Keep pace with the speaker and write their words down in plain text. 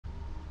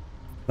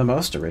The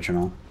most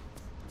original.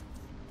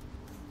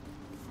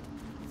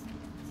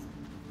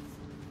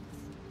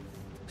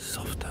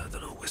 Softer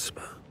than a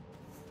whisper.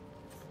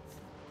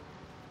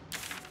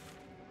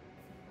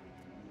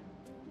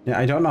 Yeah,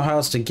 I don't know how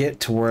else to get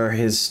to where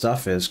his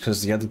stuff is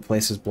because the other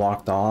place is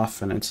blocked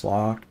off and it's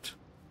locked.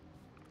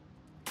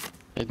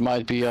 It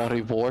might be a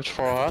reward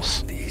for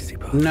us.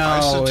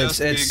 No, it's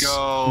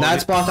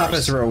that's blocked off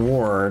as a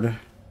reward.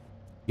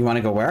 You want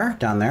to go where?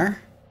 Down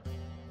there?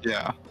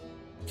 Yeah.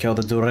 Kill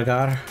the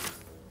Duragar?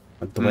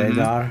 Or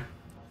Duragar?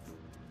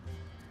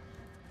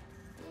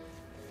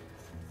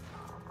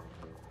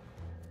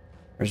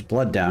 There's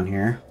blood down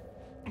here.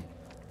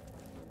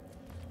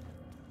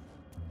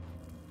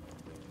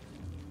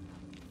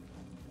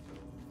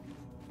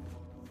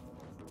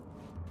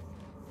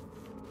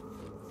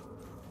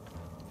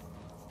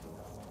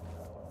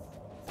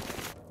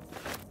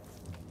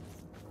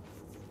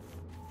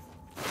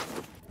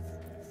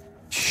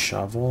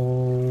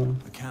 Shovel.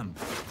 The camp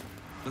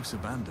looks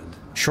abandoned.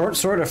 Short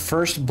sword of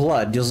first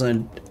blood deals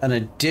an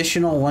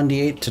additional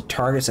 1d8 to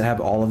targets that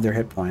have all of their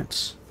hit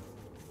points.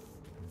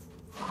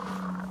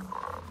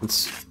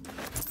 It's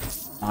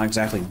not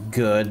exactly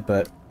good,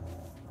 but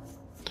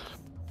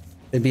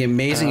it'd be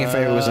amazing if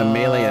it was a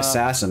melee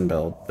assassin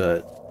build,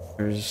 but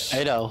there's...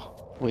 Hey though,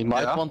 we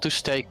might want to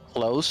stay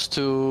close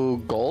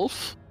to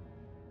Golf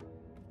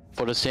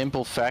for the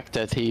simple fact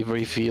that he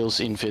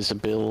reveals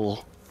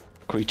invisible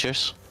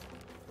creatures.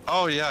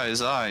 Oh yeah,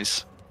 his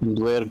eyes.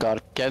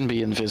 Dwergar can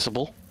be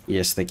invisible.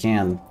 Yes, they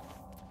can.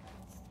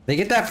 They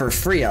get that for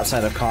free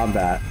outside of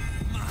combat.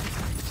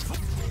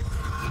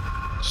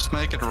 Just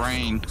make it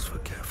rain. For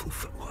careful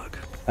footwork.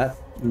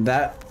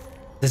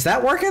 Does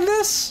that work in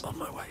this? On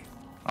my way.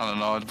 I don't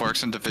know, it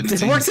works in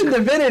Divinity. It works in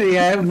Divinity,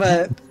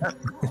 but...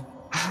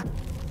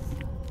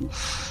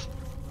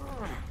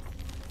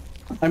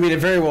 I mean, it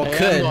very well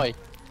could. Boy.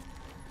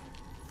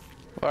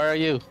 Where are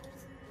you?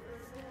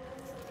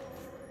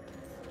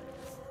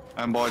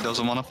 And boy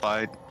doesn't want to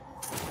fight.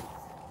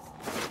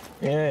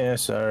 Yeah,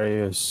 sorry.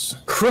 It's...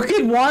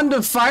 Crooked wand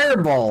of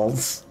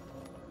fireballs.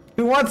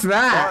 Who wants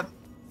that?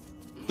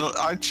 What?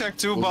 I checked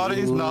 2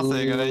 bodies,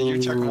 nothing, and then you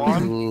check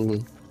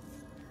 1.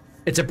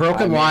 It's a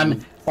broken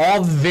wand.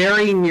 All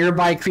very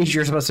nearby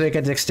creatures are supposed to make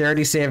a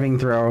dexterity saving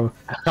throw.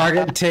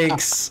 Target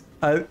takes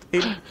on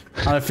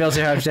a failed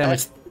save half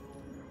damage.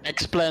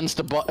 Explains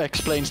the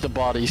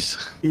bodies.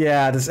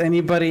 Yeah. Does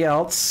anybody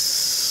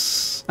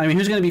else? I mean,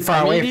 who's going to be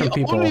far away from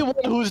people? The only one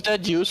who's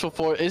that useful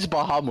for is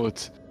Bahamut.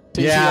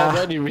 Since Yeah. he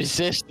already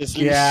resists at least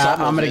Yeah,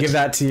 some I'm of going to it. give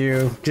that to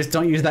you. Just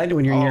don't use that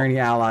when you're near any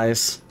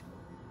allies.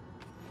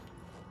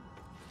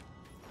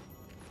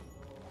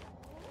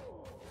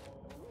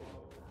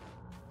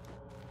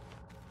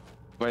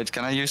 Wait,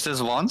 can I use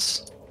this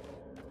once?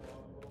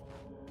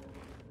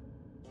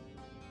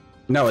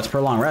 No, it's per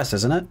long rest,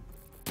 isn't it?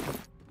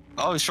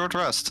 Oh, short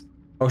rest.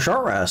 Oh,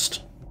 short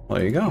rest. Well,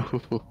 there you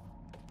go.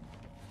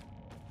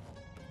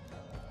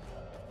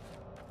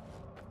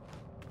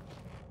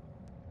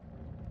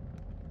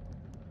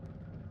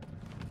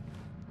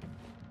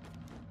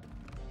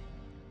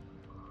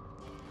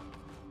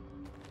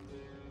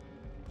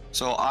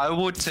 So I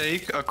would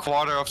take a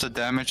quarter of the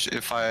damage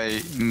if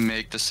I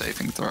make the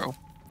saving throw.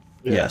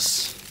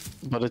 Yes.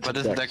 But it's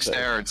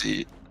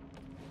dexterity.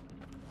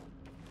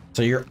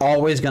 So you're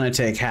always going to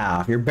take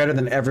half. You're better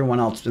than everyone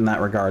else in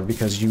that regard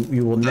because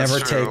you will never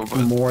take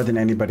more than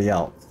anybody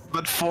else.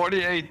 But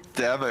 48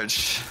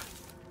 damage.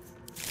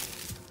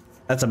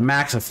 That's a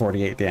max of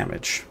 48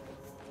 damage.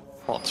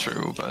 Well,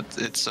 true, but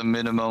it's a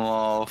minimum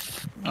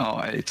of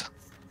 8.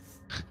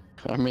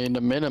 I mean,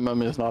 the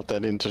minimum is not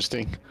that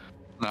interesting.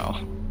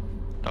 No,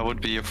 that would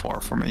be a 4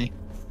 for me.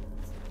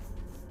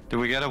 Do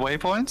we get a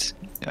waypoint?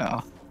 Yeah.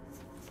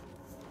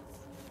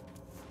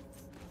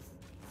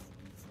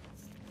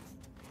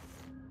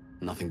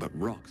 Nothing but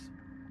rocks.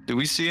 Do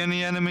we see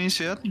any enemies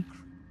yet?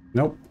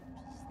 Nope.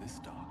 This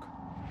dark.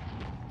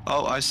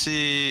 Oh, I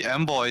see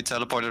Mboy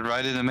teleported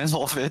right in the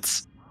middle of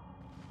it.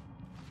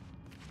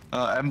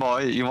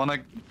 Mboy, you wanna...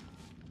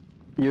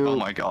 Oh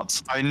my god,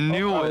 I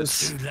knew it!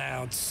 Too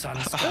loud, son.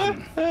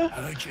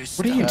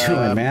 What are you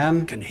doing,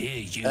 man? Can hear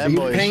you. Are you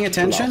paying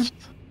attention?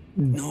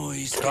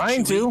 Noise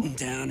Trying to.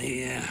 down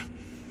here.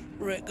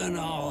 Reckon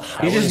I'll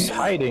You just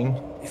hiding.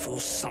 before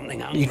something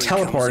You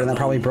teleported and that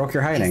probably broke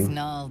your His hiding.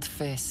 gnarled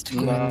fist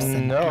No, grips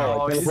and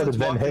Oh, I he teleported just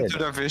Ben walked head. into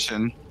their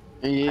vision.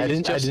 He's I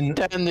didn't-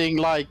 standing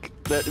like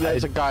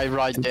there's a guy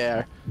right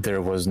there.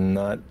 There was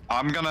not.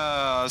 I'm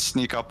gonna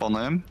sneak up on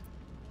him.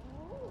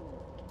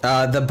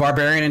 The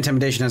Barbarian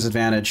intimidation has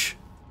advantage.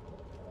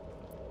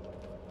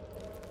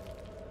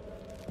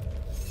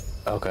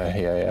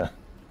 Okay,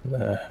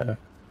 yeah.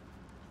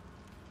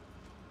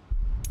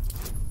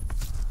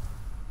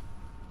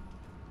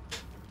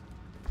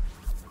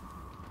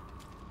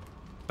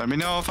 Let me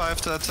know if I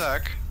have to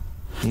attack.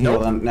 No,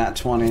 then nat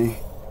 20.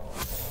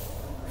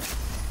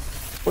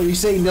 Well, you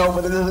say no,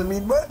 but it doesn't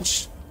mean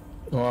much.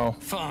 Well,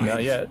 Fine.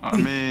 not yet. I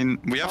mean,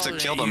 we have to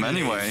kill them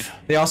anyway.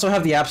 They also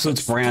have the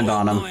Absolute's brand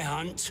on them. My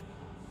hunt,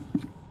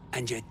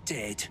 and you're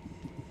dead.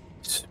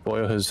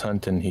 Spoil his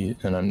hunt and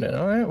I'm dead.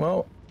 All right,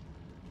 well.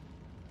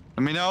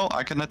 Let me know.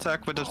 I can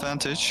attack with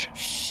advantage.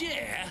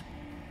 Share?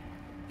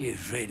 You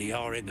really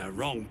are in the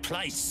wrong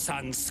place,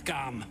 sun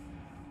scum.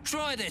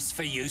 Try this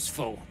for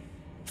useful.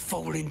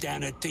 Falling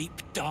down a deep,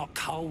 dark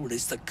hole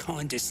is the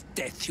kindest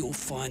death you'll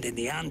find in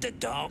the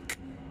Underdark.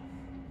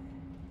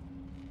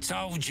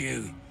 Told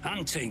you,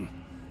 hunting.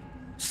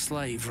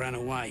 Slave ran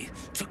away,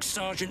 took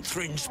Sergeant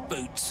Thrin's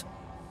boots.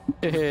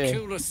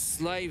 Killed a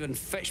slave and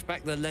fetched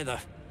back the leather.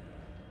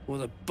 Or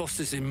the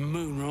bosses in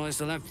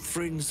Moonrise will have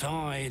Thrin's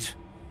hide.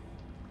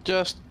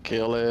 Just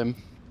kill him.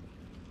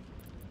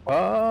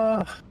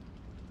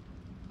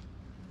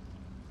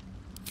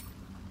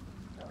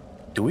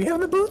 Do we have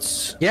the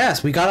boots?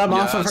 Yes, we got them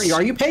off of her. Yes.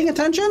 Are you paying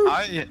attention?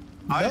 I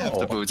have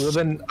the boots. Well,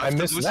 then I have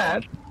the missed boots that.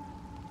 on.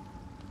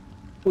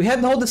 We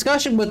had the whole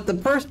discussion with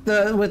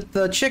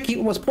the chick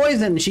who was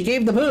poisoned. She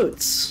gave the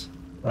boots.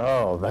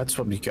 Oh, that's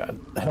what we got.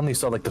 I only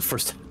saw like the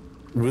first.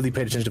 Really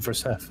paid attention to the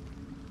first half.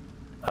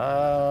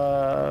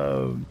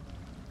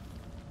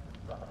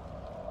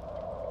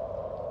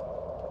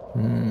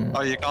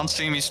 Oh, you can't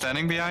see me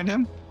standing behind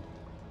him?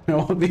 It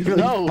would be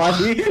really No.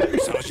 funny.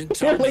 Sergeant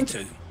told me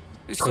to.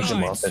 Push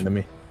him off Besides, into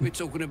me. we're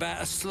talking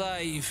about a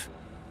slave.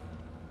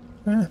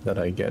 That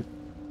I get.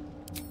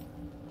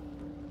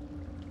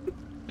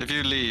 If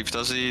you leave,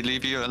 does he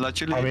leave you and let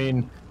you leave? I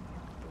mean,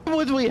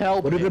 Would we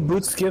help what do the him?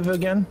 boots give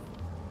again?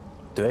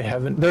 Do they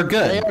have it? They're They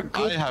good. are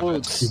good I have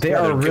boots. They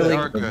are really. They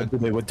are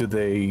good. What do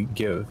they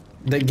give?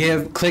 They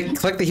give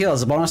click the heel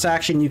as a bonus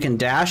action. You can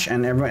dash,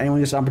 and anyone who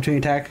gets an opportunity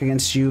attack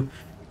against you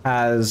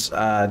has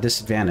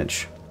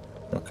disadvantage.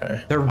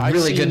 Okay. They're I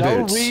really see good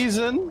no boots.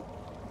 reason,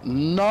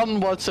 none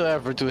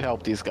whatsoever, to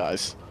help these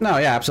guys. No,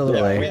 yeah,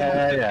 absolutely. We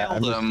have to yeah, kill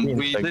I'm just them. being,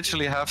 We like-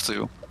 literally have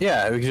to.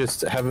 Yeah, we could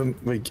just have him.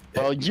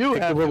 Well, you take the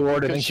have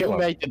reward and then because you kill him.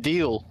 made the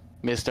deal,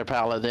 Mr.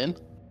 Paladin.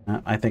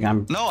 I think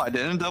I'm. No, I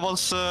didn't. That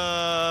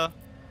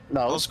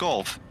No, was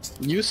golf.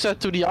 you said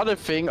to the other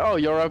thing, "Oh,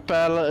 you're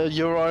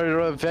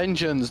a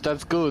vengeance.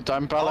 That's good.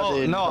 I'm Oh,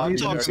 Paladin." no, I'm You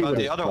didn't talking see about what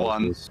the his other fault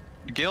one. is.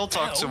 Gil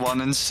talked to one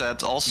and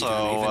said also. You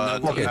don't even know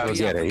what Okay, you're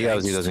forget it. He up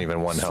obviously against. doesn't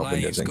even want help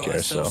and Slave's doesn't got care.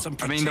 herself So some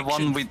I mean, the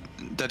one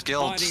protection. that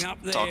Gil Hiding up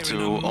there talked in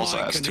to a also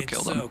has to myconid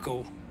kill them.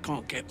 circle.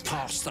 Can't get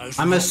past those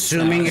I'm rock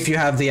assuming stars. if you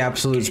have the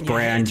Absolute's Get in your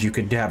brand, head. you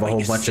could have a When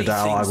whole you bunch of see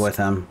dialogue things. with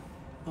him.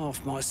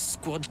 Half my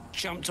squad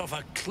jumped off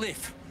a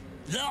cliff,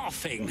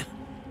 laughing.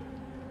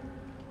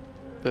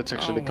 That's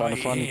actually kind of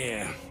funny.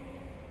 Yeah.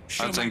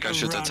 I think I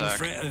should attack.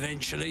 For it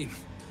eventually.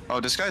 Oh,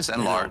 this guy's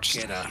enlarged.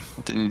 Get her.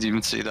 Didn't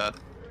even see that.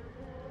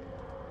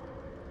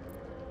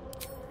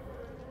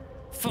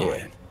 Fine.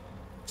 Yeah.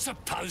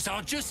 Suppose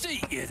I'll just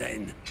eat you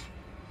then.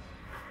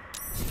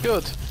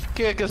 Good.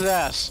 Kick his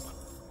ass.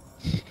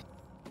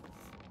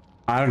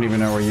 I don't even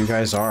know where you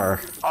guys are.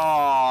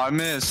 Oh, I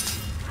missed.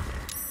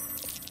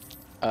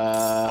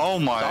 Oh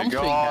my Something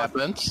god.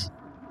 happened.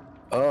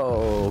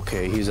 Oh,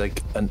 okay. He's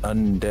like an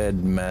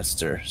undead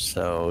master.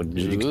 So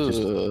you could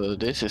just Ooh,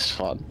 this is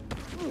fun.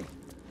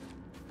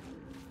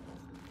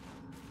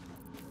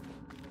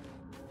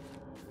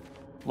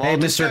 Well, Hey,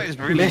 this Mr. guy is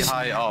really Mis-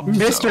 high up.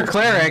 Mr. so-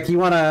 Cleric, you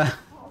wanna?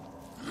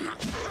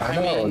 I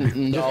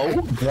mean, no.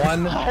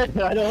 one. I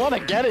don't want to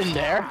get in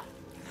there.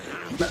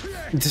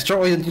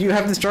 Destroy? You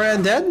have destroy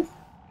undead?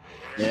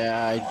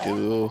 Yeah, I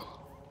do.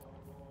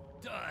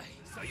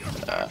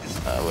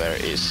 Where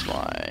is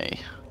my?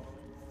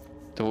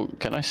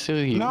 Can I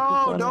still use?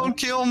 No, don't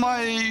kill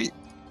my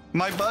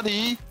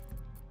buddy.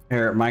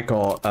 Here,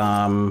 Michael.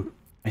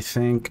 I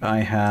think I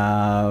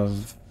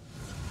have.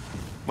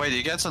 Wait,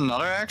 he gets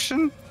another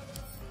action?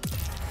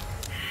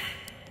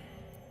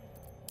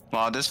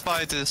 Wow, this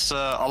fight is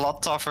a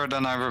lot tougher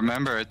than I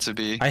remember it to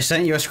be. I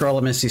sent you a scroll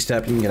of Misty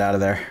Step. You can get out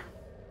of there.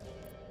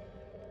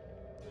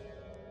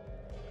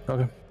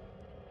 Okay.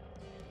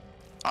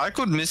 I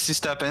could Misty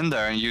Step in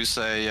there and use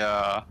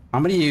a...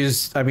 I'm gonna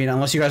use. I mean,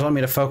 unless you guys want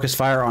me to focus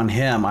fire on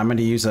him, I'm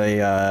gonna use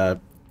a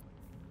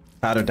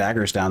cloud of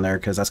daggers down there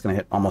because that's gonna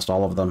hit almost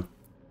all of them.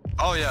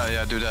 Oh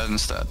yeah, do that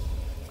instead.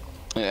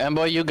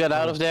 Boy, you get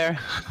out of there.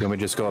 You want me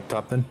to just go up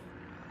top then?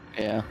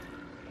 Yeah.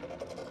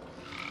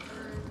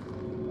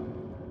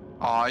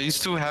 Oh, he's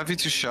too heavy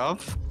to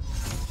shove.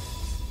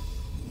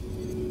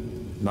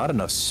 Not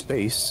enough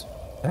space.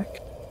 Heck.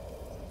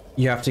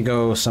 You have to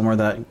go somewhere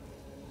that.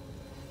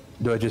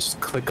 Do I just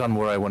click on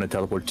where I want to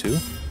teleport to?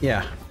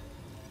 Yeah.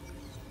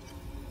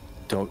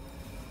 Don't.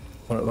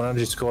 Why don't I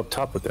just go up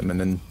top with them and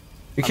then?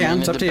 You can.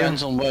 It's it up to you.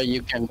 depends on where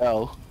you can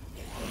go.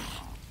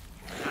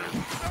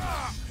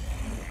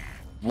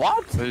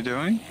 What? What are you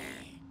doing?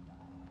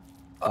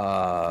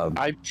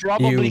 I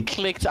probably You-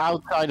 clicked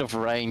outside of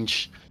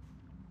range.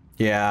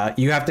 Yeah,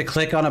 you have to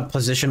click on a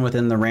position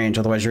within the range,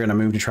 otherwise you're gonna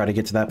move to try to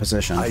get to that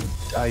position.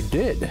 I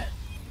did.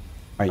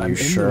 Are you I'm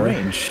sure? in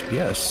the range.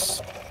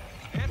 Yes.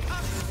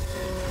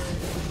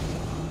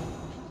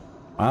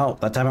 Well,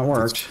 that time it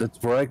worked. That's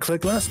where I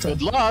clicked last time.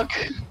 Good luck.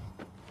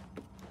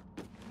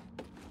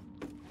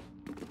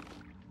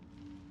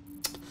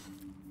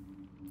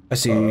 I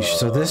see.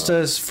 So this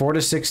does 4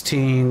 to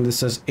 16.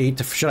 This does 8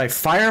 to. Should I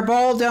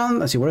fireball down?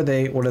 Let's see. What are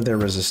they? What are their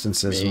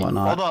resistances and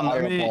whatnot? Hold on,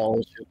 let me.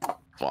 Fireball should be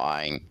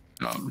fine.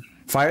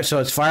 Fire. So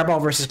it's fireball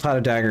versus cloud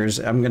of daggers.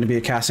 I'm going to be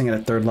casting it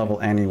at 3rd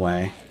level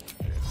anyway.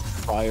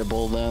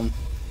 Fireball then.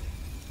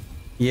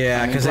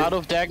 Yeah, because Cloud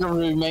of Dagger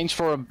remains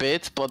for a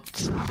bit,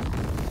 but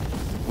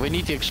we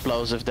need the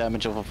explosive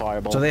damage of a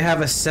fireball. so they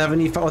have a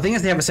 75. Well, the thing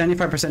is, they have a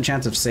 75%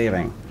 chance of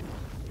saving.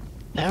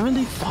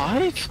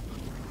 75?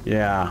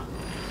 Yeah.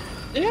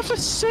 They have a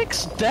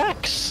 6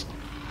 dex.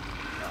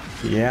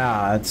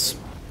 Yeah, it's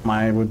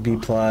mine would be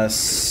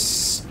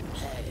plus.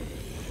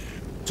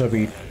 So it'd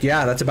be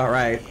that's about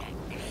right.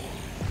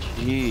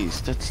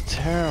 Jeez, that's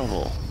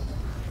terrible.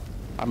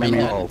 I mean,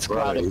 it's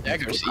Cloud of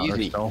Daggers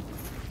easy.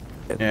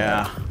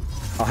 Yeah,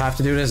 I'll have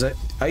to do it as a.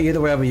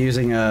 Either way, I'll be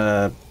using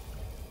a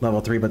level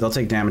 3, but they'll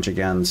take damage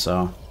again.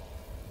 So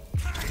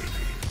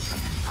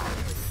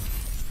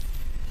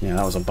yeah,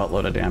 that was a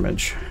buttload of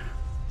damage.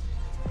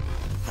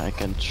 I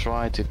can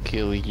try to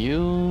kill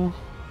you.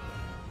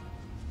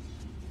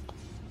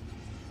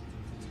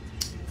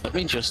 Let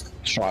me just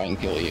try and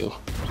kill you.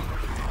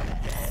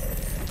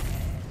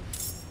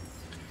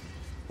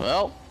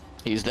 Well,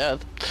 he's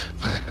dead.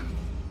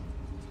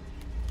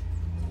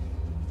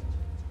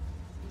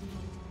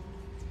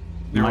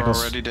 You're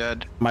Michael's already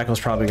dead. Michael's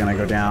probably gonna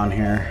go down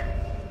here.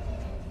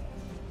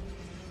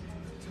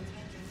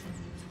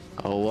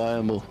 Oh,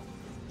 wow.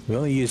 We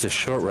only used a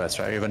short rest,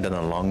 right? We haven't done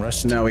a long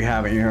rest? No, we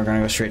haven't. You're gonna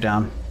go straight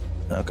down.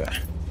 Okay.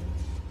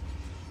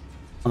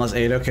 Unless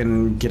Ado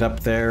can get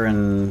up there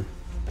and.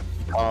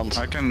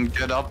 I can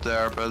get up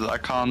there, but I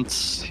can't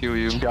heal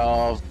you.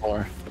 Shove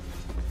or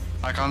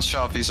I can't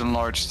shove, he's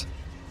enlarged.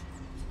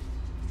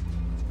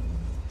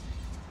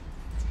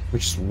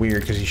 Which is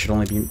weird because he should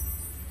only be.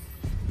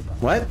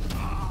 What?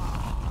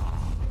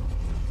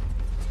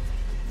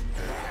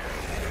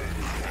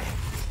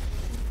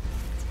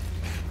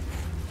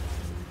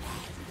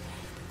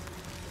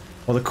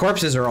 Well, the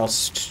corpses are all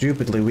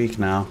stupidly weak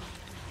now.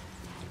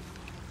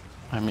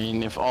 I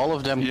mean, if all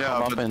of them Yeah,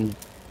 come up but- and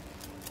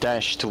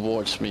dash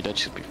towards me, that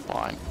should be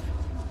fine.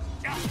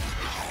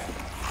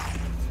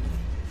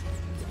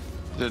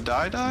 Did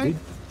I die?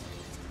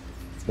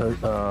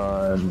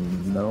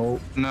 No.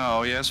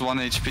 No, he has 1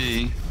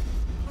 HP.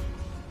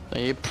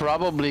 He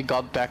probably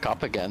got back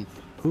up again.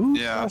 Who?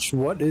 Yeah. Gosh,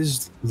 what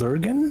is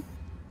Lurgan?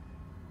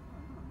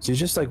 Is he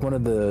just like one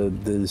of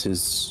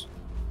his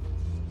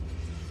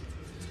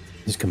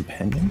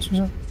companions or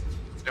something?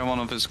 Yeah, one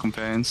of his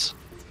companions.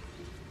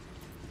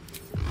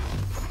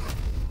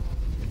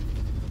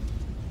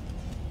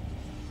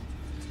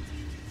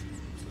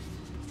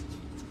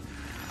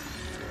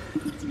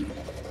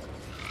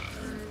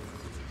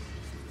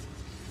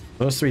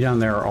 Those 3 down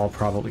there are all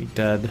probably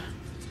dead.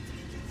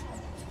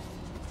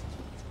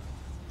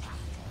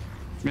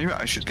 Maybe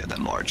I should get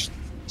enlarged.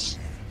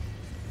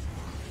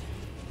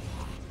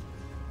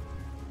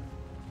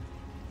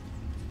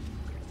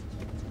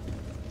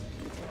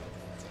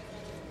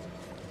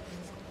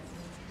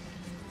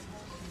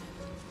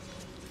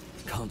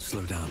 Can't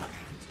slow down.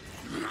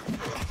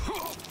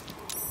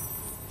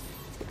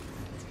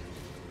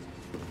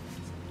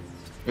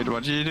 Wait,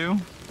 what did you do?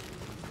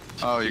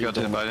 Oh, you got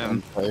hit by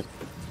him.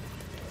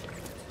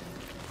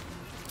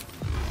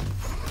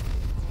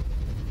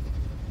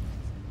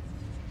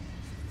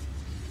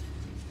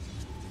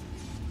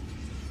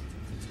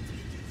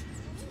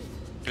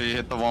 Okay, you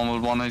hit the one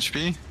with 1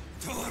 HP.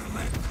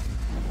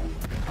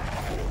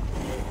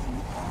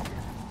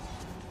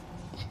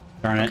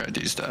 Darn it. Okay,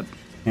 he's dead.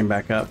 Came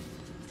back up.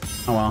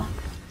 Oh well.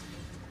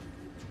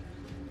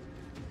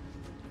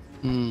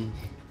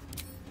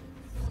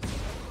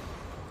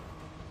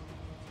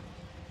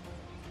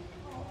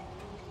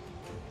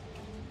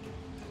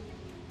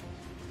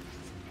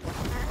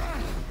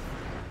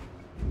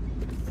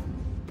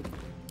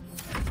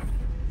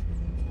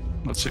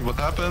 Let's see what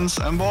happens,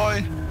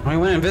 boy. Oh, he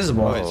went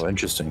invisible. Oh,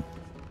 interesting.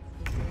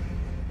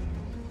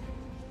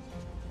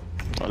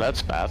 Well,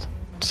 that's bad.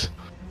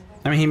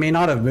 I mean, he may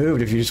not have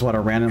moved if you just want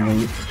to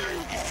randomly.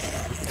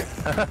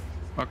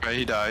 Okay,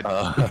 he died.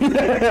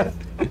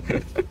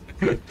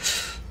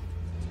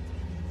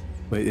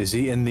 Wait, is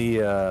he in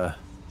the?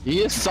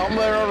 He is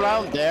somewhere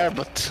around there,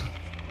 but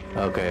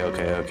Okay.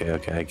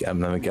 I'm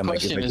like, if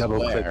Question I is double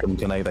click where? him,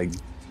 can I like?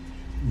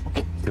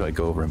 Do I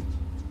go over him?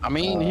 I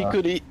mean,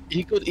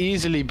 he could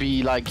easily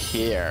be like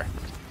here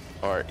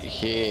or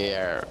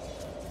here.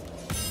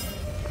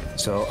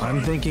 So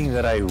I'm thinking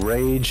that I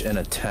rage and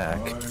attack,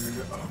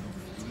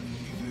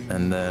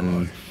 and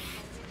then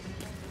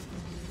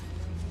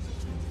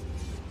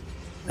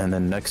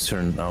next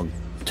turn I'll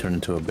turn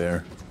into a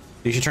bear.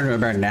 You should turn to a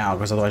bear now,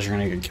 because otherwise you're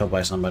gonna get killed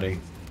by somebody.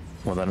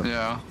 Well,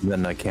 Yeah.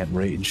 then I can't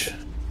rage.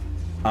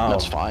 Oh.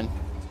 That's fine.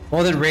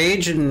 Well, then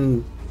rage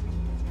and.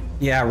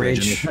 Yeah, Rage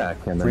rage. and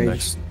attack, and then Rage.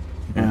 next.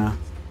 Yeah.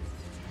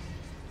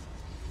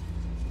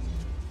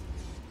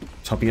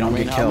 Just hope you don't I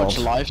mean, get how much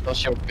killed. life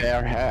does your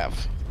bear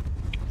have?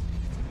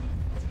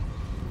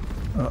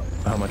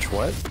 How much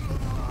what?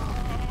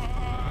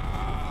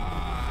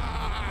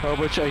 How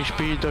much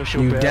HP does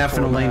your You bear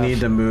definitely form have? need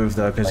to move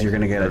though, because you're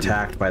gonna get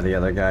attacked by the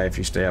other guy if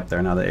you stay up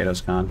there now that Ado's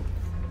gone.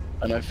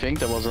 And I think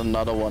there was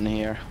another one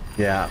here.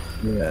 Yeah.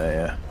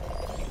 Yeah.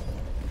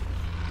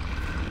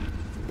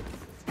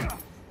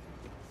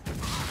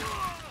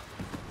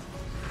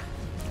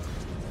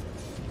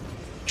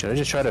 Should I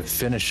just try to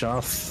finish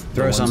off? the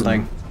Throw ones in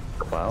something.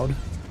 the cloud,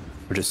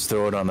 or just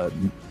throw it on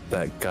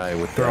that guy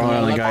with Throw it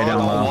on the guy down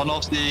low. One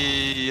of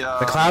the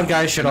The cloud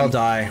guys should all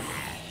die.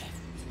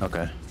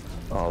 Okay.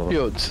 All of them.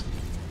 Good.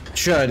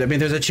 Should. I mean,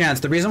 there's a chance.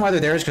 The reason why they're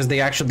there is because they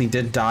actually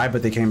did die,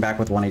 but they came back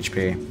with 1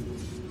 HP.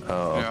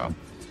 Oh. yeah.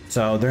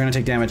 So they're gonna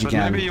take damage But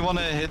again. maybe you want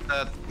to hit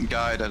that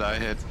guy that I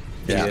hit.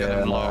 Yeah. Get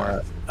him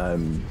lower.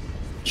 I'm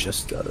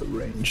just out of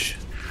range.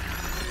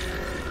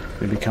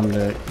 Maybe come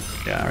to,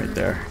 yeah, right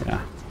there.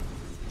 Yeah.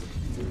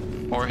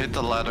 Or hit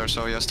the ladder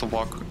so he has to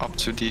walk up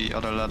to the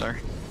other ladder.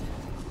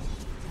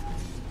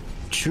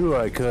 True,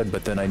 I could,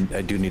 but then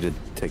I do need to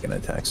take an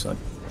attack, so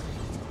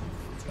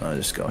I'll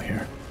just go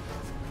here.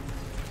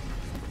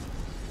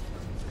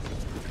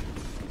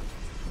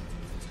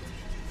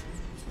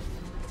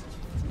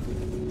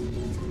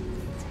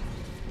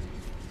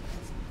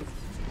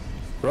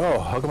 Bro,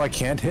 how come I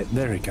can't hit?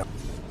 There we go.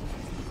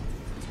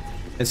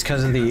 It's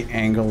because of the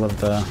angle of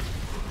the.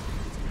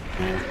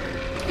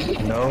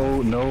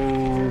 No.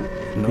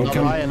 Not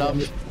high enough.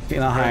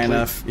 Not high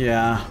enough.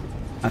 Yeah.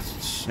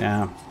 That's,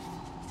 yeah.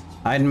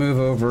 I'd move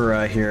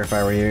over here if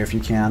I were you, if you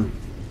can.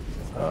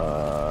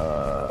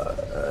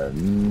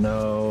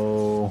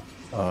 No.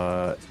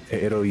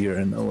 Ado, you're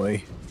in the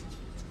way.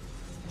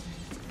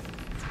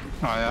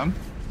 I am.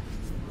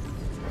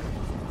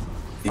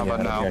 How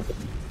about now? Yeah,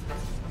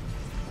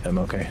 I'm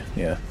okay.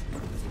 Yeah,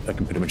 I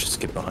can pretty much just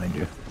get behind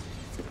you.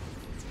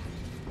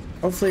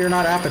 Hopefully you're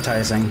not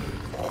appetizing.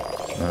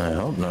 I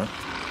hope not.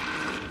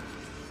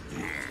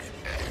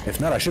 If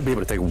not, I should be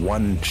able to take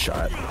one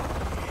shot.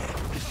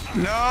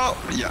 No.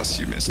 Yes,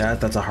 you missed.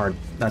 That's a hard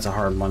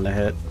one to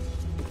hit.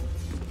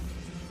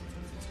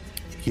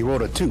 He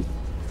rolled a 2.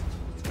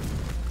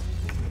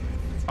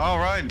 All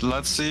right.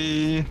 Let's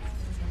see.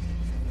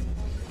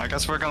 I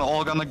guess we're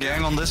all gonna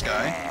gang on this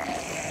guy.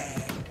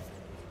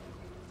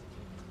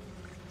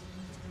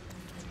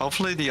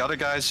 Hopefully the other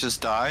guys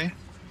just die.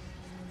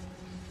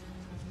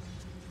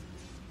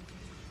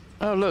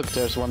 Oh look,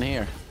 there's one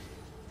here.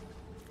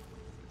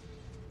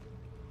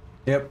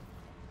 Yep.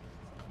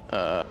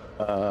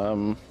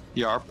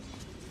 Yarp.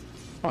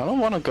 I don't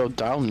want to go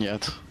down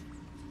yet.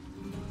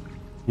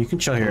 You can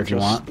chill here if you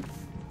Just- want.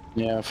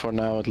 Yeah, for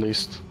now at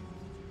least.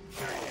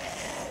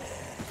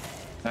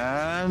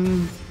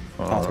 And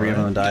All three of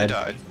them he died.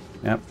 died.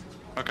 Yep.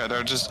 Okay,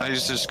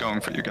 he's just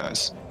going for you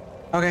guys.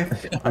 Okay.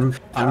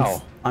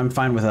 Ow. I'm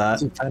fine with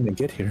that. It's time to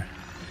get here.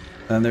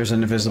 Then there's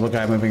an invisible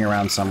guy moving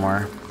around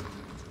somewhere.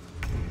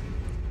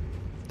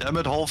 Damn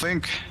it, whole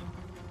thing.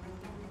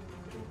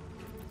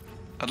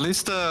 At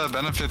least the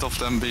benefit of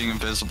them being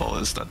invisible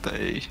is that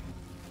they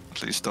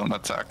at least don't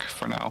attack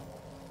for now.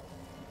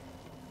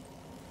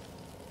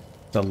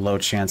 It's a low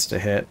chance to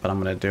hit, but I'm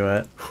gonna do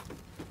it.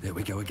 There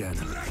we go again.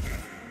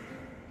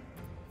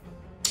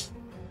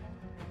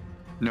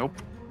 Nope.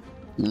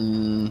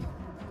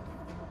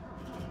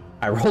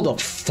 I rolled a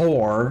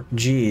 4.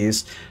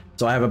 Jeez.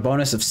 So I have a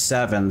bonus of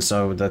 7,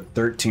 so the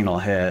 13 will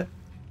hit. Are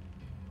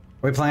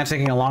we planning on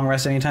taking a long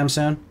rest anytime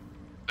soon?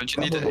 Don't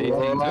you need an 18 to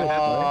hit?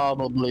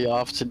 Probably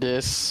after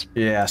this.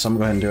 Yeah, so I'm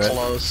going to go ahead and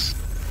do it. Close.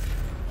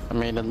 I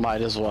mean, it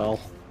might as well.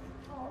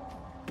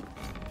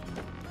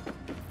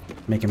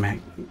 Make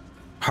him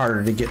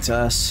harder to get to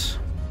us.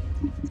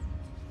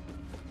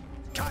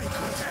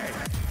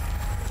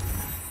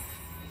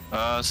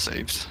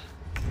 Saved.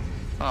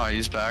 Oh,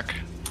 he's back.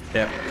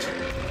 Yep.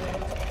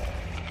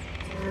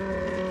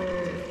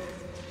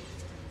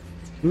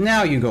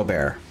 Now you go,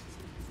 bear.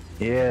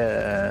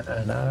 Yeah,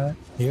 and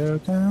you're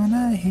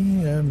gonna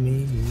hear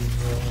me.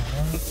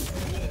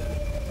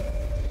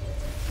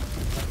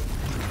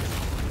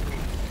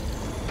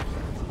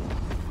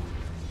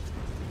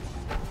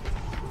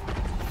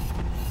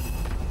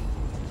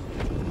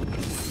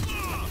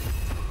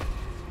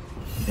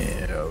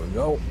 There we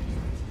go.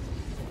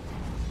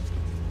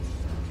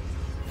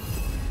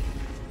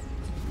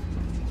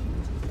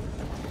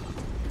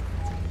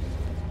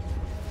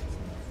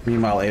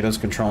 Meanwhile, Ado's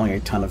controlling a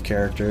ton of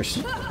characters.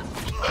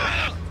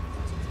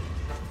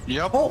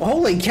 Yep. Oh,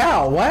 holy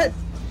cow, what?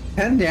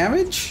 10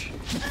 damage?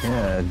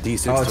 Yeah,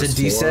 D6. Oh, it's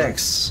a plus 4.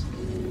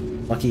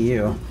 D6. Lucky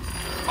you.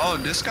 Oh,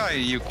 this guy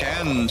you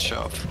can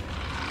shove.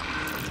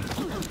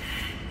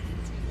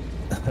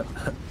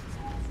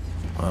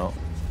 Well,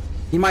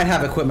 He might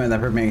have equipment that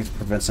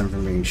prevents him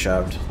from being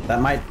shoved.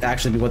 That might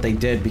actually be what they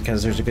did,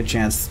 because there's a good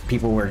chance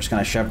people were just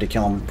gonna shove to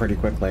kill him pretty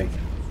quickly.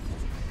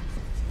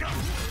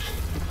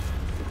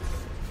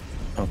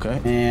 okay.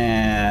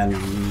 And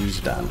he's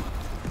done.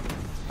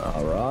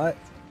 All right.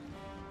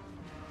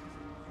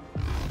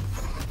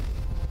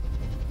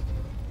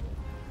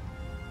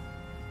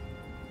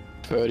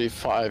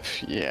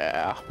 $35,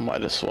 yeah,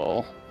 might as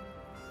well.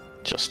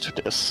 Just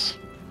do this.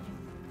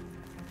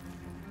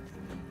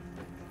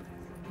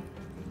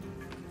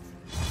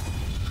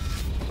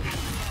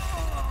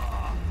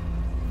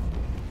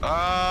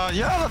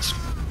 Yeah, that's...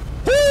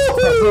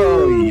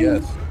 Oh,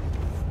 yes.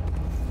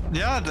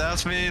 Yeah,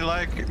 that's me,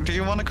 like, do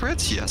you want to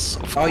crit? Yes,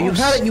 of Oh,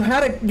 course. you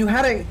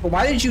had a.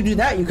 Why did you do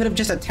that? You could have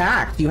just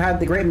attacked. You had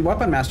the Great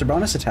Weapon Master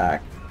bonus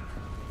attack.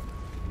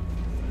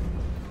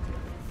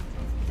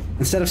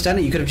 Instead of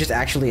stunning, you could have just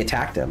actually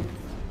attacked him.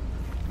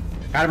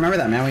 Gotta remember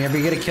that, man. Whenever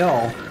you get a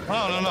kill. No,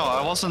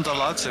 I wasn't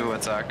allowed to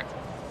attack.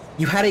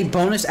 You had a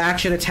bonus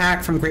action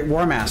attack from Great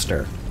War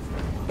Master.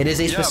 It is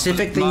a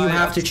specific thing you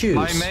have to choose.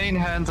 My main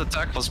hand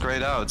attack was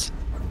grayed out.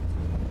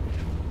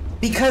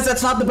 Because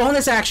that's not the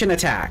bonus action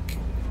attack.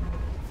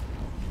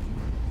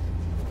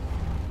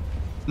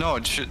 No,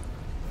 it should...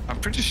 I'm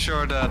pretty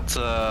sure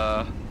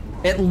that,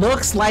 It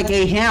looks like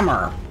a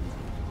hammer.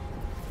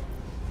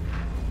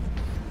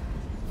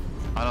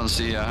 I don't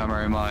see a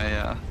hammer in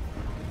my,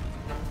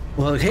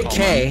 Well, hit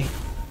K.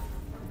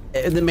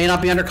 It may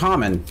not be under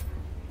common.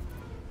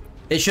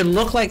 It should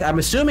look like, I'm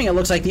assuming it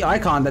looks like the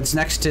icon that's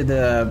next to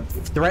the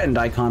threatened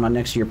icon on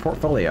next to your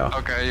portfolio.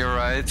 Okay, you're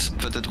right,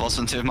 but it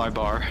wasn't in my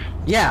bar.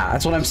 Yeah,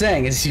 that's what I'm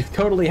saying, is you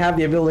totally have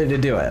the ability to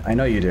do it. I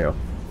know you do.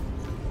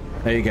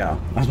 There you go.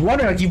 I was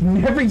wondering, like, you've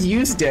never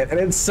used it, and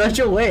it's such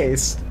a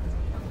waste.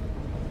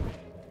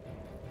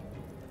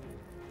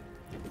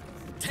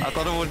 I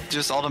thought it would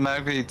just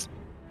automatically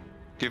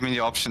give me the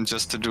option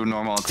just to do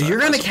normal attack. You're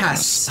gonna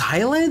cast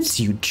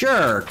Silence, you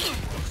jerk.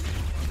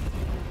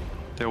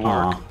 They work.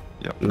 Aw.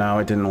 Yep. No,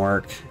 it didn't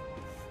work.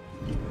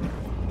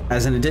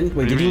 As in, it didn't.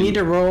 Wait, What do did you you mean? need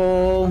to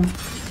roll?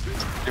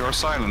 You're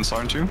silenced,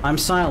 aren't you? I'm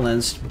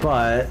silenced,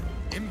 but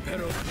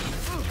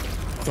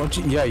Don't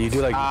you? Yeah, you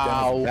do like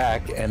Ow.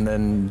 back, and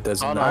then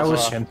does Oh, no, not I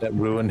was- attempt that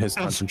ruin his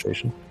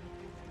concentration.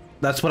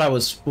 that's what I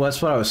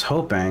was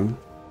hoping.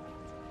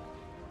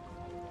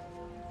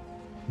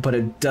 But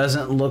it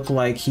doesn't look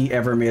like he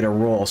ever made a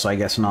roll, so I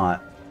guess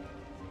not.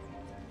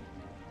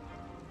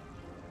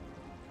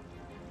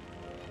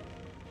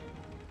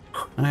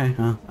 Okay,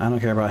 well, I don't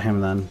care about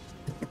him then.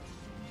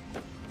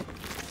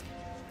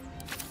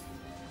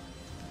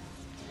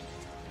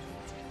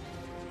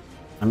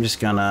 I'm just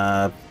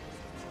gonna...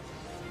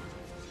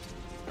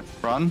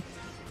 Run.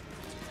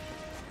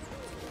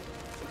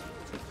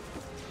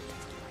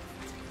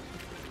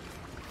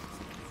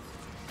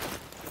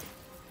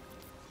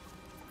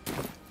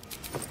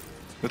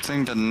 Good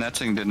thing the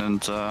netting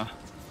didn't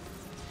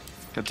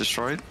get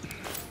destroyed.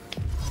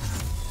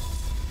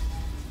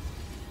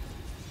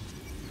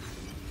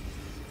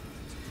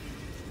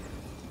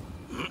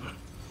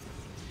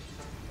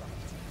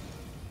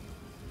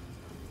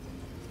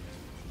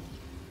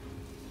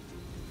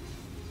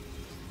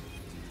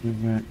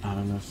 Movement, not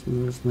enough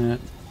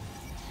movement.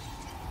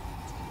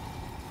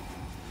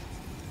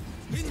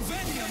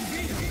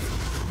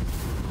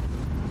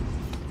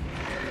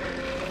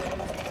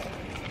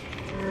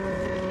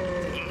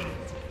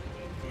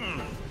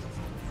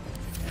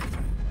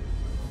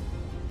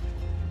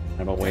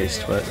 Kind of a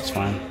waste, but it's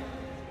fine.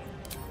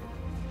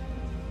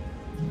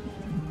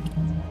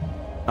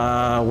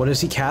 What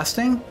is he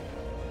casting?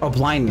 Oh,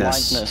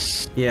 blindness.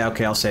 Blindness. Yeah,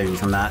 okay, I'll save you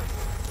from that.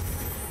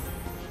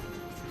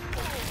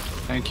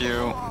 Thank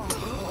you.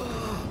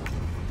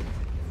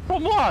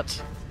 From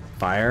what?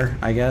 Fire,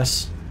 I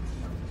guess.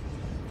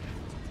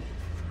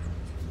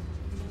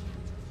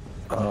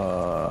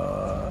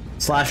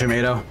 Slash him,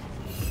 Ado.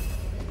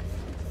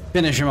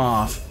 Finish him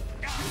off.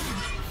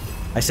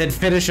 I said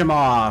finish him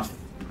off.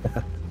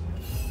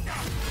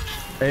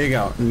 There you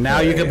go. Now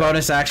you can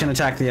bonus action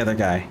attack the other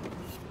guy.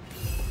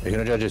 Are you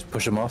gonna try to just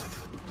push him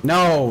off?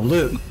 No,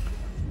 loot.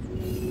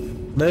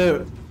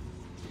 Loot.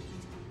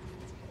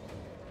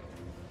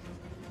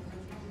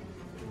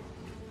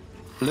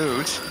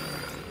 Loot.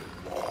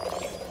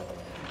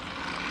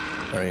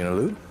 Are you gonna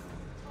loot?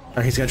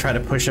 Or he's gonna try to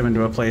push him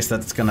into a place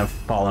that's gonna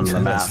fall into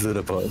the map. That's loot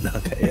opponent.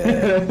 Okay,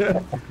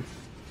 yeah.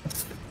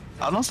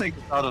 I don't think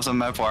it's out of the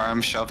map where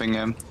I'm shoving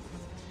him.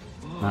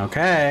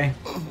 Okay.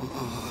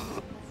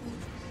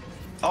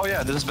 Oh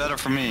yeah, this is better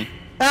for me.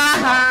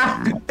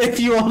 If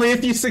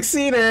you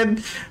succeeded,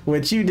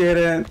 which you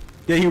didn't.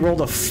 Yeah, he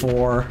rolled a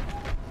 4.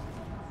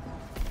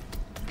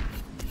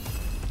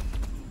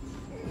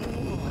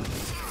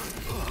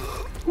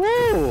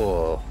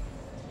 Ooh.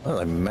 Well,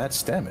 like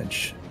max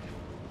damage.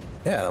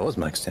 Yeah, that was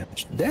max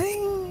damage.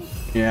 Dang.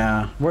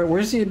 Yeah.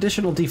 Where's the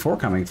additional D4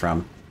 coming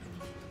from?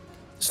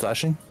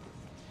 Slashing?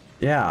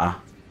 Yeah.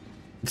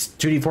 It's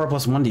 2d4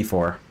 plus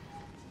 1d4.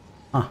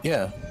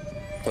 Yeah.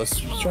 Plus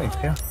strength,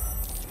 yeah.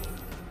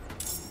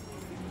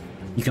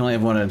 You can only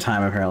have one at a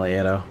time, apparently,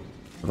 Ado.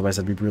 Otherwise,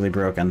 that'd be really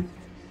broken.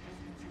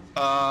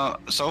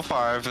 So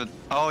far, if it...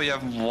 Oh, you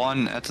have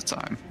one at a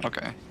time.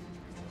 Okay.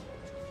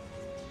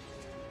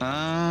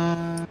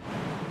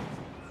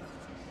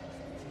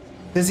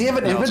 Does he have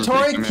an Yeah, I'll just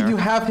inventory? make him Can here. you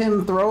have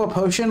him throw a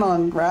potion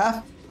on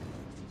Wrath?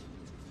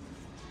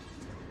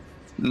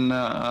 No,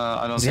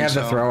 I don't Does he think have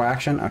so. the throw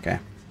action? Okay.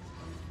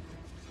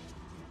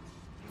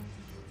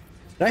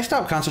 Did I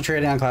stop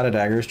concentrating on Cloud of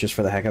Daggers just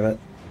for the heck of it?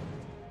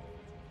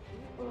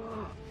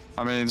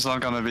 I mean, it's not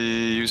gonna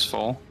be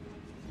useful.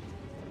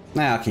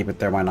 Nah, I'll keep it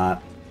there. Why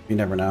not? You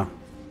never know.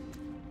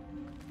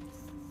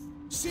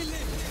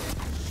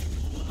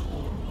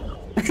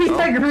 He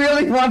like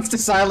really wants to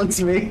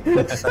silence me.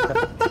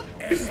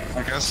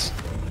 I guess.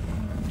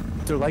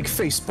 They're like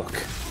Facebook.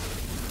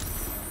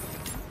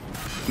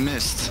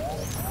 Missed.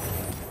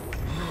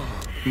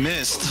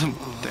 Missed.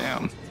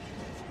 Damn.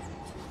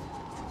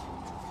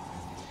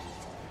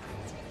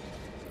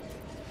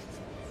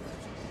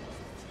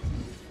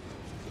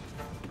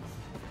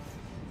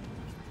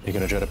 You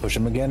gonna try to push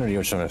him again, or you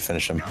just gonna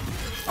finish him?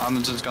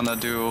 I'm just gonna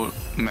do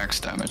max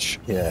damage.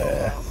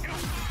 Yeah.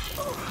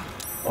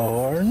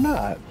 Or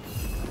not.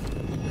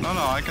 No,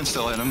 no, I can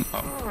still hit him.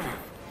 Oh.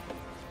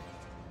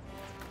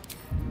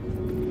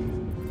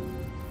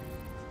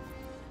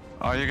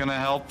 Are you gonna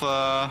help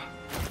the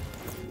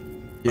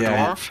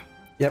dwarf?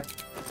 Yep.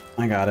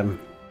 I got him.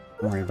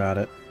 Don't worry about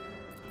it.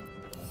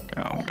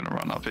 Okay, I'm gonna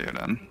run up here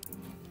then.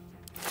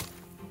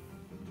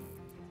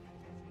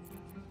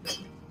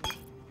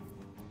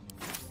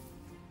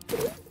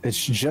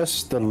 It's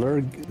just the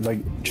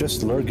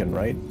just Lurgan,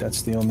 right?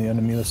 That's the only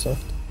enemy that's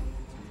left.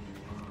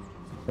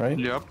 Right?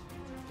 Yep.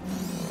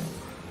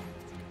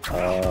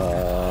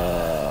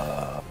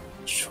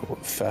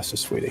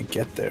 Fastest way to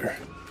get there.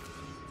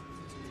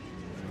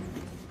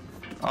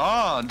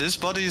 Oh, this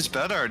buddy is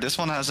better. This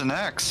one has an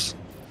axe.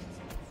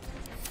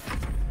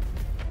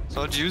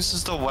 So it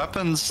uses the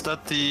weapons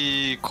that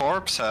the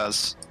corpse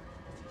has.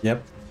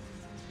 Yep.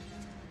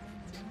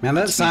 Man,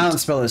 that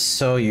silence spell is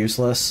so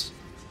useless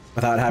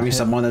without having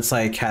someone that's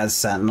like has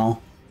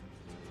sentinel.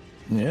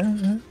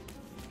 Yeah.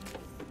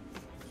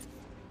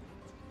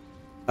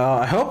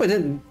 I hope it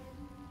didn't.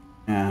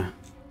 Yeah.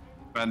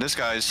 Man, this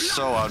guy is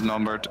so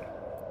outnumbered.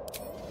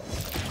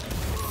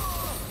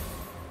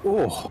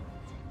 Oh.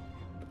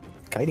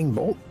 Guiding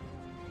bolt.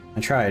 I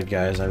tried,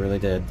 guys. I really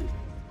did.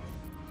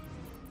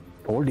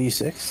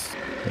 4d6.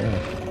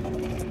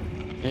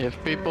 Yeah.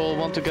 If people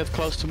want to get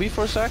close to me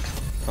for a sec,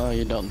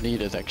 you don't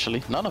need it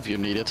actually. None of you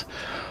need it.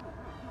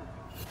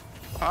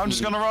 I'm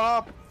just gonna run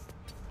up.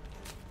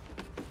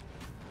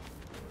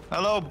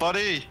 Hello,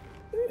 buddy.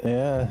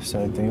 Yeah,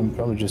 so I think I'll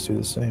probably just do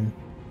the same.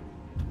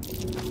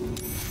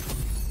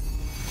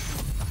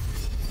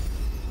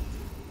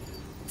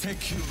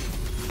 Take you.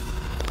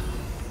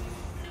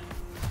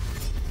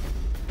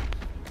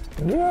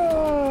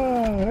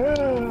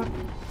 Yeah.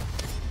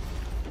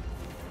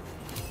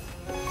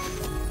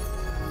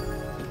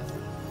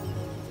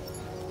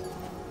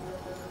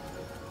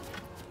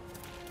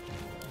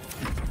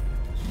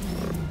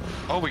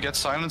 Oh, we get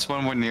silence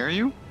when we're near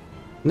you?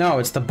 No,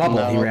 it's the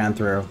bubble he No. ran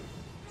through.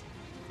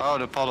 Oh,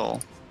 the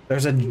puddle.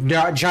 There's a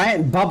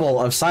giant bubble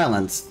of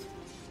silence.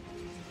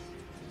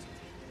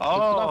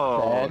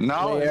 Oh, that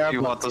now clear, I see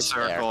but what the it's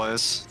there. circle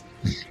is.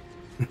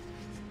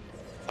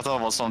 I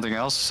thought it was something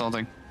else or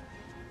something.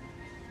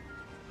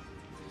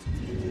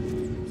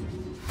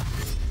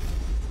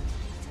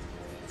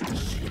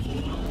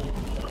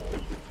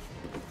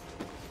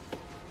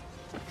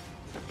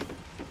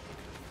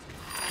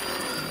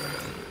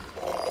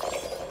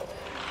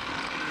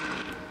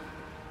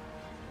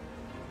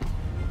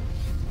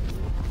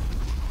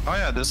 Oh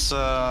yeah, this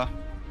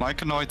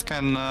Myconoid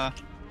can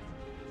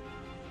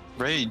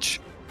rage.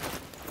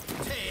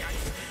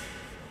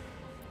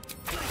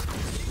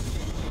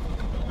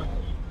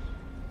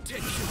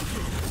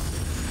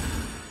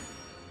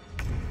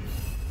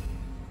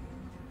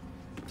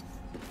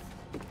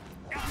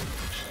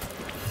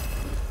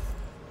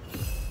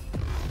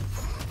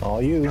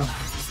 All you.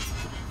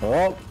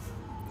 Oh.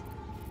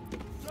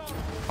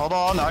 Hold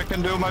on, I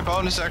can do my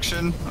bonus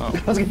action. Oh.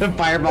 I was gonna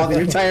fireball the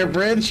entire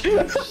bridge.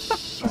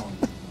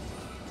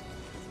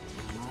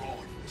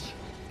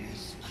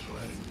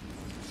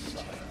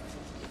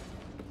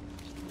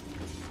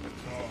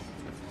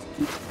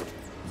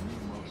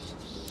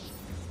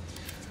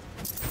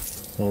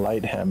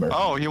 Light hammer.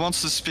 Oh, he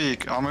wants to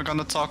speak. I'm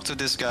gonna talk to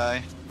this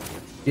guy.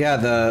 Yeah,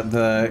 the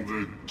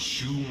The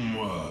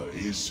tumor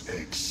is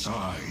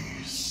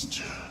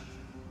excised.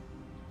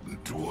 The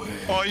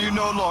dwarf Are you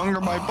no longer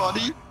my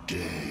buddy?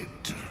 dead.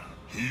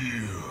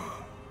 Here,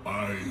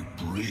 I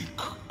break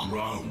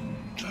ground.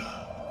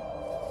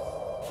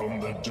 From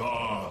the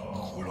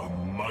dark will a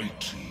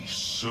mighty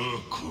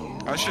circle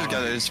I should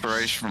get rise.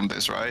 inspiration from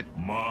this, right?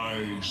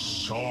 My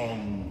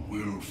song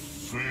will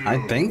fill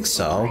I think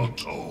so.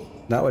 the grotto.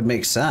 that would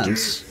make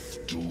sense.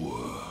 Death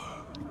doer.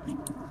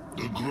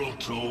 The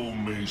grotto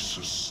may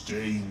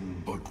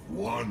sustain but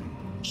one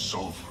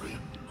sovereign.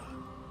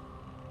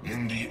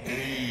 In the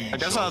age I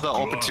guess I have the of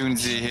blood,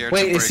 opportunity here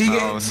Wait, to is break he my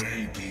get- oath.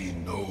 may be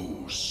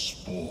no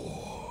spore.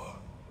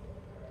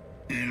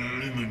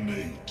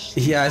 Eliminate.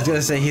 Yeah, I was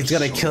gonna say he's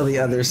gonna kill the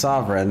other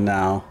sovereign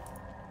now.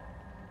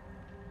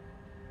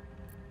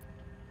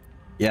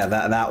 Yeah,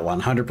 that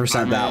one,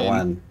 100% that I mean-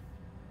 one.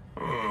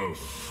 A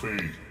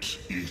fate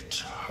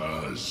it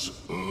has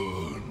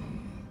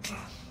earned.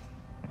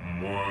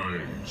 My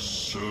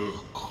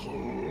circle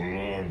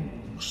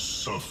long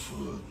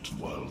suffered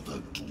while the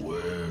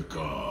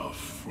Dwergar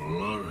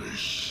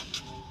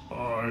flourished.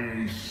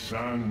 I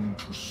sang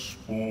to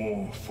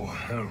Spore for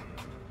help.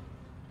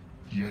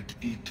 Yet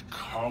it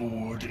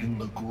cowered in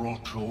the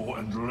grotto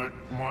and let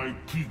my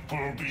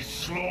people be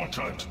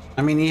slaughtered.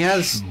 I mean, he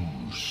has...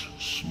 Choose,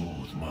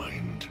 smooth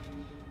mind.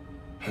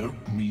 Help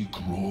me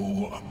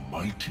grow a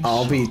mighty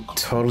I'll be circle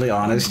totally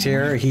honest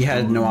here. He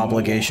had no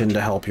obligation to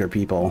help your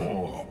people.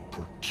 or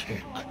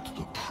protect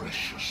the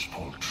precious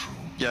poltroon.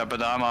 Yeah,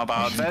 but I'm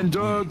about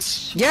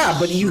vengeance. Yeah,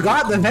 but you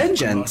got the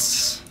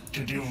vengeance.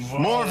 To devour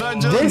More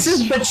vengeance. This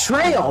is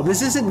betrayal.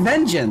 This isn't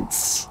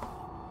vengeance.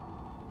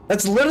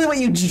 That's literally what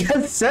you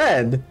just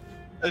said.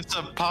 It's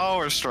a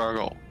power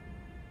struggle.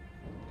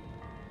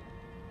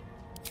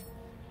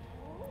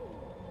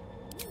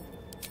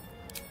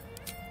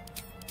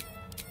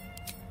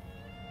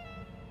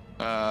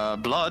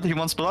 Blood? He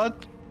wants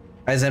blood?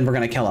 As in, we're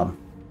gonna kill him.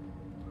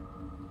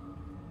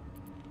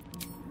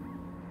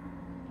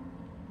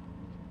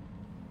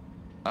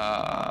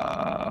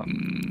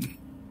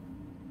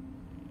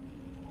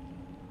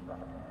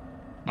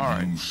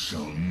 Alright. You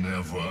shall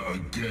never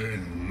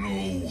again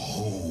know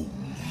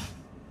home.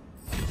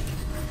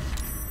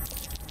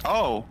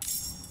 Oh,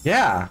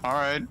 Yeah,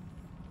 alright.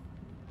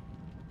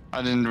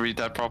 I didn't read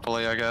that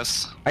properly, I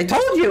guess. I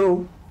told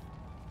you.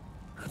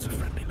 That's a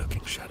friendly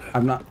looking shadow.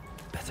 I'm not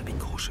Better be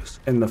cautious.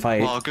 in the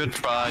fight. Well,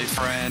 goodbye,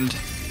 friend.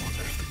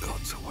 Wonder if the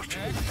gods are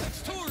watching.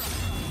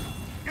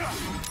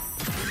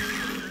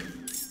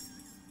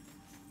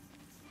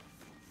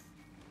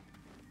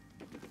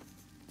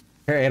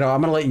 Here, Ado,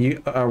 I'm gonna let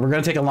you. We're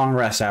gonna take a long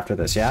rest after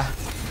this, yeah?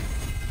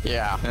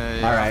 Yeah.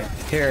 Yeah. All right.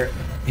 Here,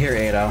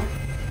 Ado.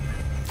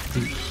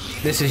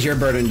 This is your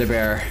burden to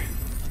bear.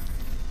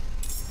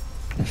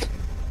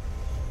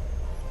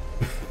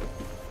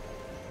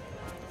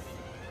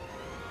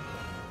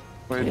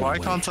 Wait, why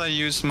can't I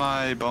use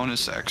my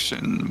bonus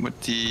action with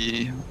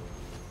the...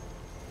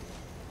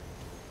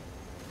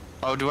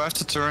 Oh, do I have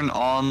to turn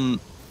on...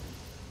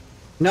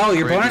 No,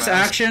 your Great bonus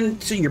mask.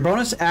 action. So your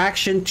bonus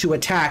action to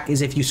attack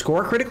is if you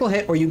score a critical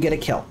hit or you get a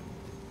kill.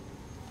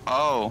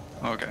 Oh,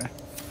 okay.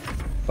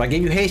 So I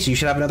gave you haste. So you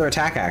should have another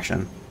attack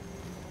action.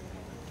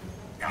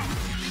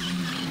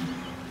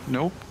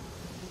 Nope.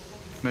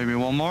 Maybe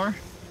one more?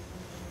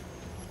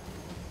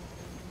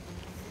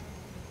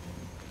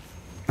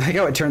 I think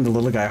I would turn the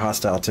little guy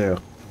hostile too.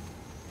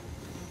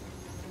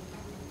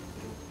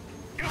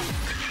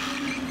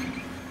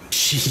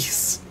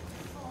 Jeez.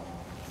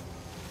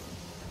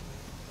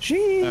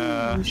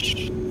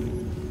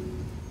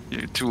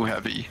 You're too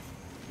heavy.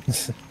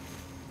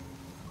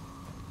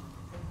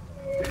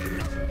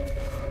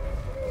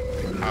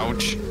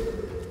 Ouch.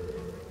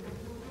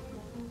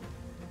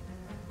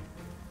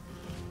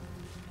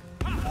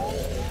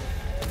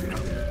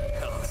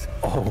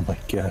 Oh my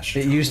gosh.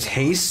 It used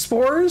haste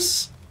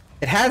spores?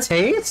 It has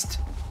haste?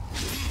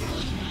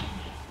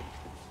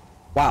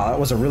 Wow, that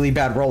was a really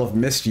bad roll of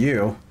missed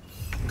you.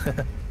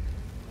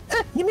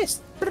 You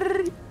missed.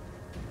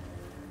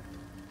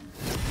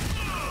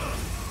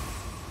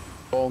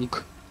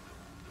 Bonk.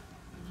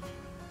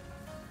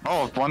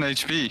 Oh, 1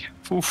 HP.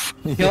 Oof.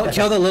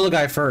 Kill the little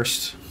guy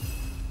first.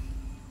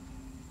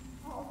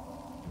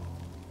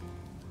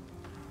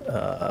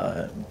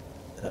 The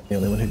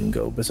only one who can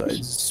go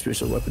besides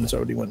special weapons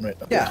already went right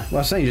now. Yeah, well, I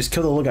was saying, you just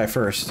kill the little guy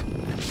first.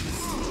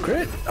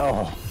 Crit?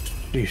 Oh,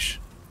 sheesh.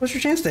 What's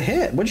your chance to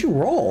hit? What'd you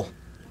roll?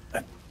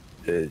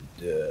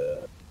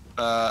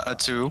 A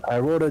 2. I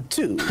rolled a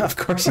 2. Of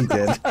course you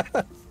did.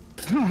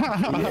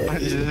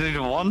 You need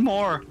one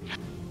more.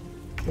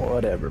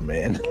 Whatever,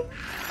 man.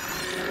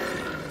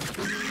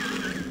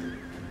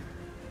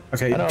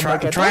 Okay, I know, try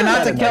Mike, I not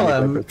thought I to had a kill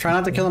 90 him. weapon. Try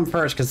not to kill him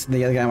first, because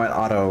the other guy might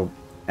auto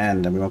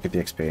end and we won't get the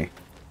XP.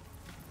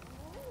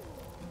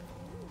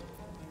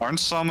 Aren't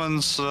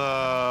summons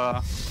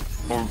or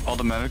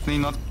automatically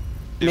not?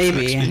 give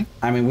Maybe. XP?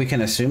 I mean, we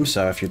can assume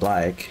so if you'd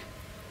like.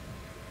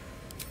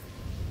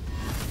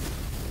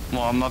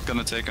 Well, I'm not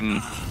gonna take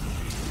an.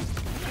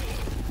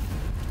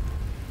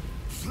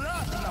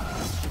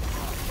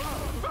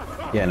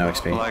 Yeah, no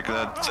XP. Like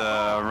that,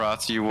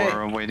 Wrath, you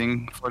were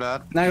waiting for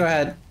that. Now go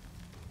ahead.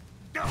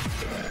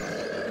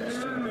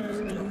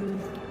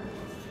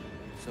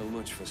 So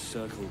much for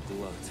circle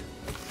glut.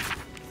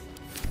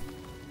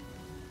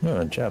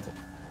 Oh, chapel.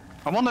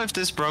 I wonder if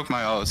this broke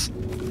my oath.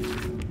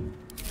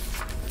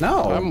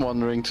 No. I'm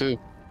wondering too.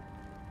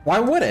 Why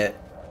would it?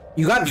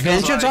 You got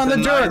vengeance I on the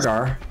denied-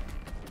 Duragar.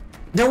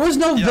 There was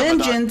no Yeah,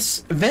 but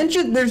vengeance.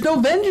 There's no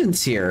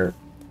vengeance here.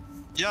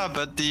 Yeah,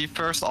 but the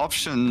first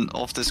option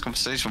of this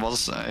conversation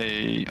was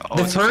a The oath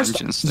of first,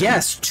 vengeance thing.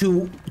 yes,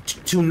 to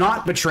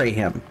not betray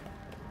him.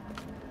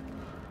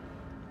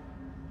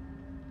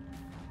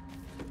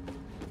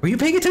 Were you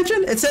paying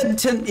attention? It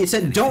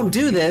said don't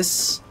do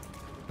this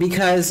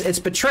because it's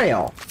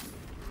betrayal.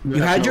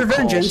 You had your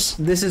vengeance.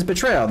 This is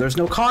betrayal. There's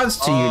no cause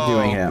to you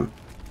doing him.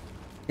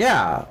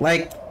 Yeah,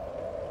 like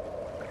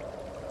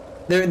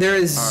there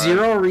is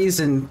zero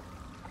reason.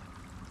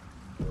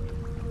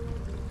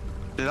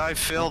 Did I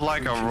fail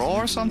like a roll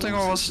or something,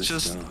 or was it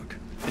just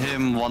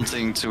him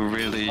wanting to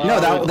really? No,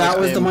 that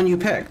was the him. one you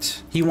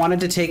picked. He wanted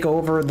to take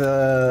over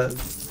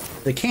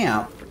the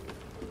camp.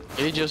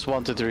 He just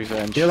wanted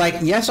revenge. You're like,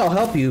 yes, I'll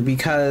help you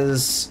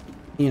because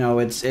you know,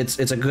 it's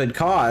a good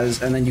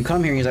cause, and then you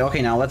come here and he's like,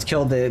 okay, now let's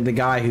kill the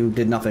guy who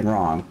did nothing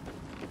wrong.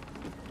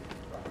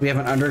 We have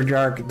an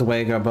Underdark, the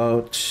way go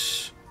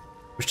boat,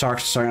 which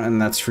talks to someone,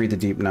 and that's free the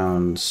deep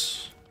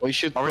knowns. We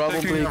should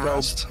probably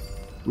go.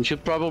 We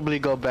should probably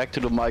go back to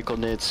the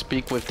Myconid,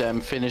 speak with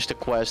them, finish the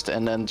quest,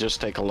 and then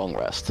just take a long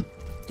rest.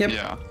 Yep.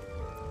 Yeah.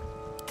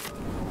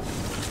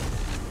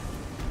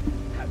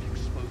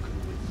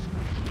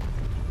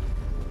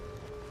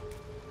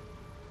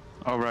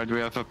 Alright, we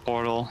have a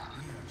portal.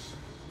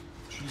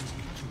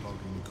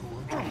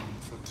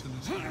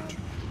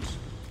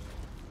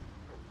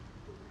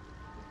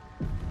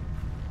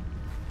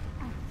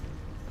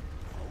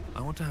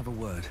 I want to have a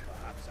word.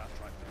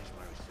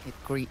 It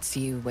greets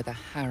you with a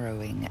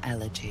harrowing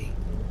elegy,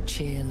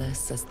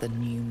 cheerless as the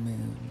new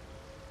moon.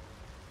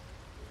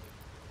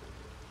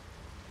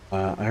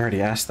 I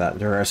already asked that.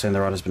 They're saying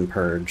the rod has been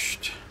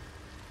purged.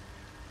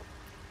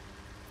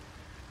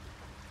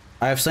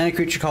 I have slain a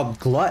creature called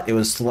Glut. It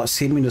was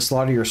seeming to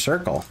slaughter your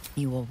circle.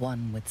 You are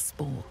one with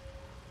spore.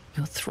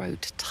 Your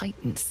throat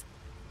tightens,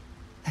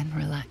 then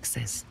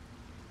relaxes.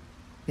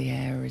 The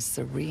air is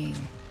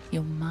serene,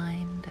 your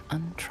mind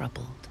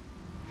untroubled.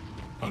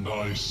 And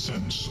I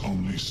sense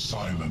only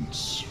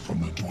silence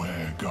from the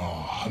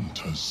Dwergar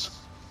hunters.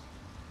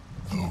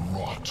 The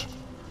rot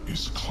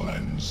is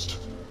cleansed.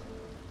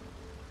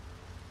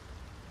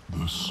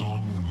 The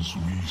songs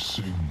we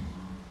sing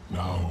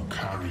now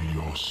carry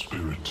your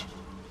spirit.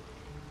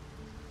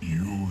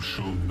 You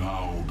shall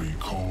now be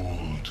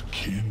called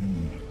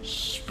Kin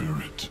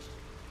Spirit.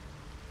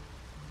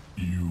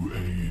 You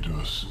aid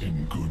us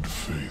in good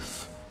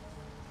faith.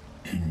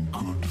 In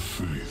good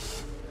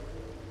faith,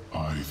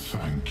 I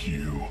thank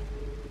you.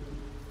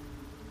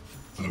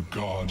 The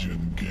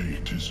Guardian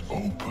Gate is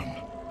open.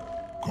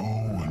 Go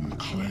and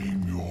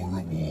claim your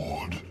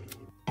reward.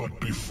 But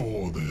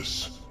before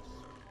this,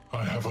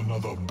 I have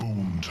another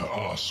boon to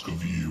ask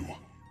of you.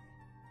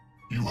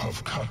 You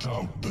have cut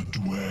out the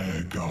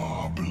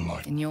Dwergar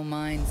blight. In your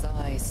mind's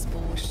eye,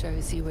 spore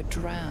shows you a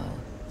drow,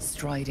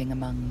 striding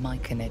among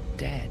Myconid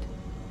dead.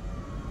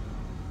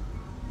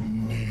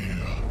 Near.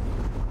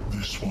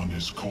 This one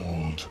is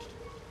called.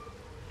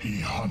 He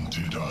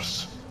hunted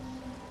us.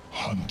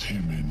 Hunt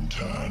him in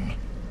turn.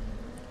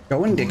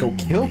 Going to go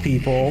kill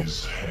people?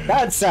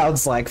 That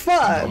sounds like fun!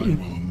 I will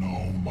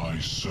know my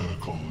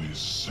circle is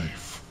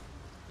safe.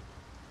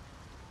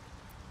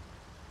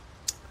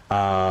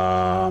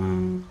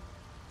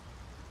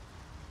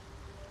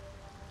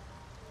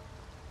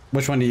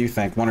 Which one do you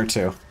think? One or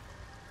two?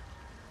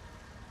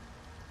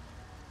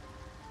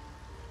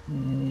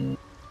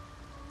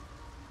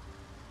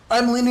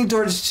 I'm leaning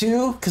towards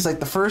two, because like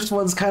the first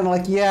one's kind of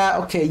like, yeah,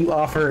 okay, you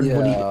offered. Yeah,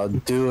 what do you... I'll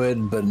do it,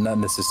 but not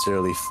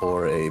necessarily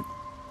for a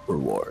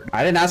reward.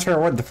 I didn't ask for a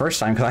reward the first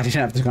time because I didn't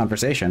have this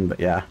conversation, but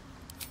yeah.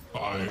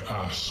 I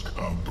ask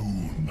a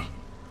boon,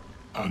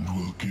 and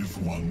will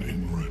give one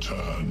in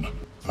return.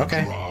 The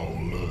Okay. drow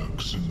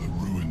lurks in the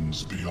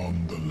ruins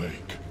beyond the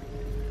lake.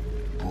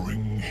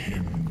 Bring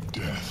him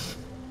death,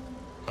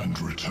 and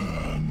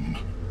return.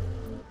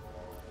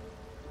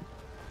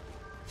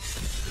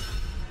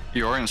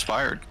 You're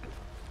inspired.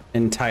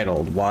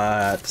 Entitled.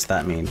 What does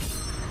that mean?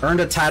 Earned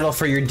a title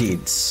for your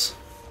deeds.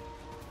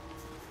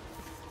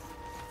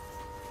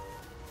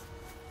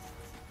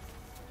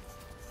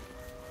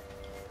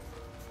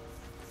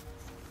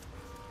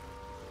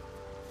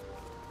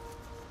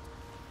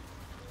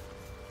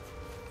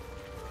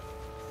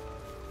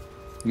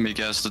 Let me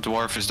guess, the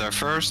dwarf is there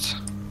first.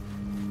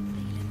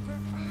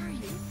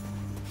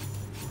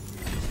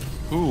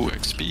 Ooh,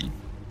 XP.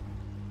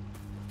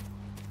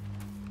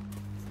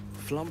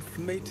 Flump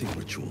mating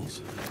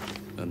rituals.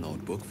 A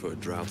notebook for a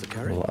drow to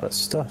carry. A lot of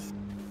stuff.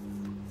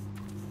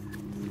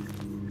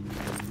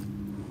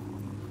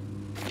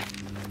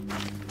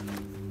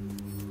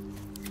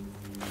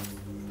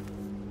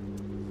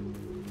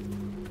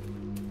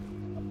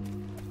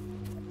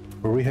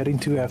 Where are we heading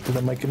to after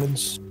the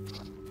Myconids?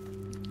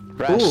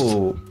 Rest.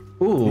 Ooh.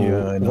 Ooh.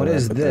 Yeah, I know what that,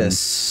 is but then-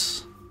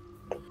 this?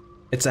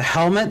 It's a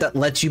helmet that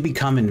lets you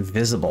become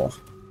invisible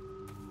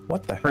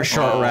What the for heck?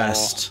 short Oh.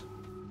 rest.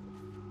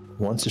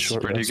 Once a It's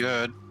short pretty rest.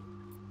 good.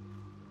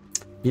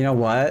 You know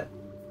what?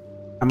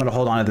 I'm gonna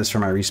hold on to this for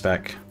my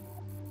respec.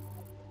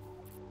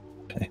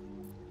 Okay.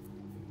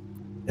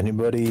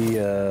 Anybody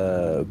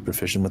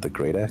proficient with a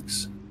great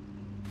axe?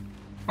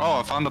 Oh,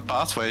 I found a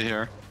pathway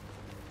here.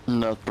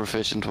 Not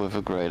proficient with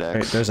a great Wait,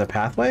 axe. there's a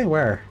pathway?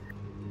 Where?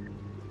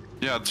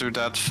 Yeah, through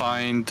that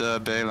find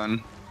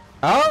Balin.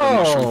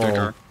 mushroom Oh!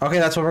 picker. Okay,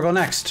 that's where we'll go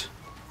next.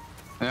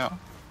 Yeah.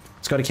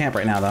 Let's go to camp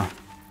right now, though.